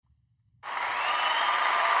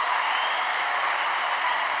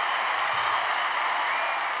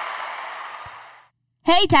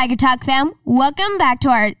Hey, Tiger Talk fam. Welcome back to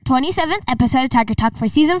our 27th episode of Tiger Talk for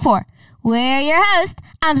Season 4. We're your hosts.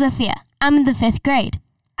 I'm Sophia. I'm in the 5th grade.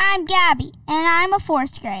 I'm Gabby, and I'm a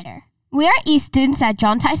 4th grader. We are East students at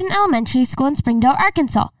John Tyson Elementary School in Springdale,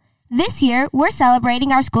 Arkansas. This year, we're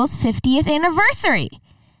celebrating our school's 50th anniversary.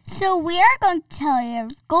 So we are going to tell you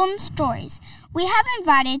golden stories. We have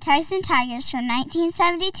invited Tyson Tigers from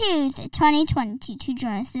 1972 to 2022 to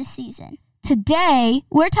join us this season. Today,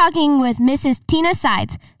 we're talking with Mrs. Tina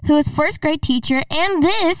Sides, who is first grade teacher, and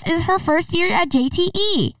this is her first year at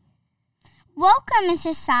JTE. Welcome,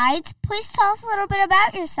 Mrs. Sides. Please tell us a little bit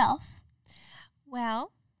about yourself.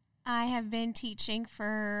 Well, I have been teaching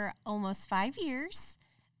for almost 5 years.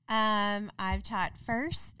 I've taught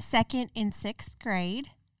 1st, 2nd, and 6th grade.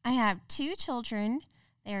 I have 2 children.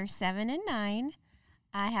 They're 7 and 9.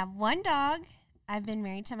 I have 1 dog. I've been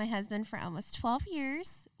married to my husband for almost 12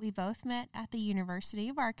 years. We both met at the University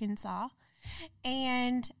of Arkansas.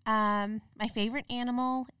 And my favorite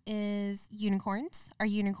animal is unicorns.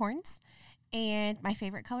 And my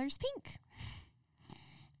favorite color is pink.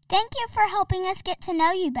 Thank you for helping us get to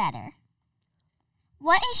know you better.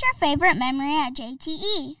 What is your favorite memory at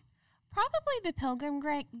JTE? Probably the Pilgrim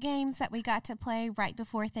games that we got to play right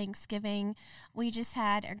before Thanksgiving. We just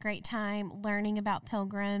had a great time learning about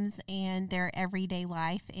pilgrims and their everyday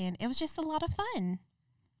life, and it was just a lot of fun.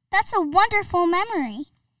 That's a wonderful memory.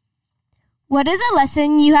 What is a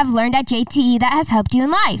lesson you have learned at JTE that has helped you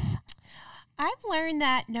in life? I've learned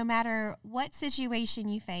that no matter what situation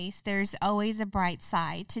you face, there's always a bright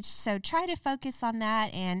side. So try to focus on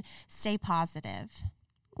that and stay positive.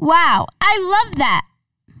 Wow, I love that.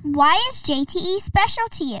 Why is JTE special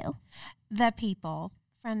to you? The people.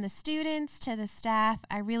 From the students to the staff,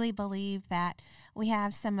 I really believe that we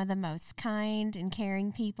have some of the most kind and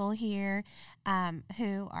caring people here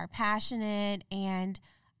who are passionate. And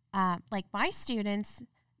like my students,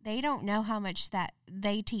 they don't know how much that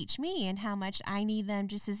they teach me and how much I need them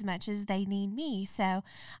just as much as they need me. So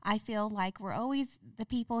I feel like the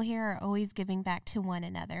people here are always giving back to one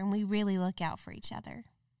another, and we really look out for each other.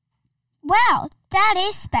 Wow, that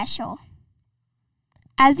is special.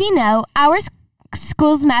 As you know, our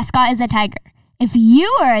school's mascot is a tiger. If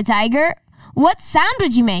you were a tiger, what sound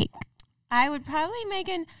would you make? I would probably make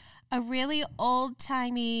a really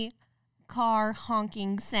old-timey car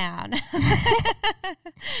honking sound.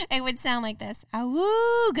 It would sound like this.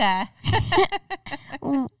 Awooga.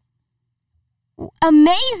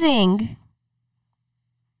 Amazing.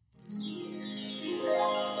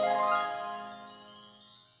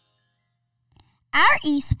 Our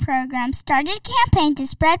East program started a campaign to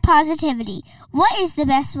spread positivity. What is the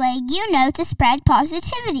best way you know to spread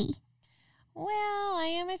positivity? Well,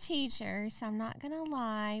 I am a teacher, so I'm not going to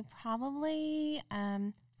lie. Probably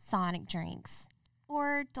Sonic drinks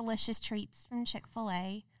or delicious treats from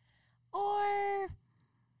Chick-fil-A or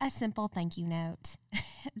a simple thank you note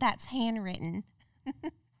that's handwritten.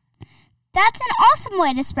 That's an awesome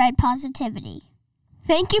way to spread positivity.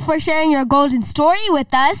 Thank you for sharing your golden story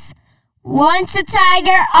with us. Once a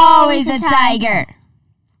tiger, always a tiger.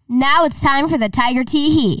 Now it's time for the Tiger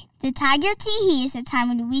Tee-Hee. The Tiger Tee-Hee is a time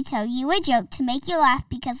when we tell you a joke to make you laugh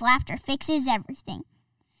because laughter fixes everything.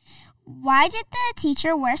 Why did the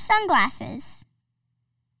teacher wear sunglasses?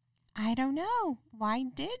 I don't know. Why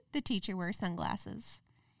did the teacher wear sunglasses?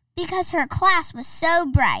 Because her class was so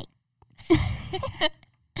bright.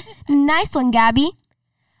 Nice one, Gabby.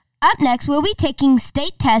 Up next, we'll be taking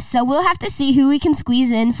state tests, so we'll have to see who we can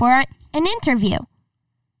squeeze in for an interview.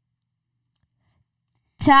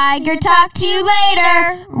 Tiger talk to you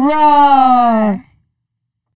later. Roar!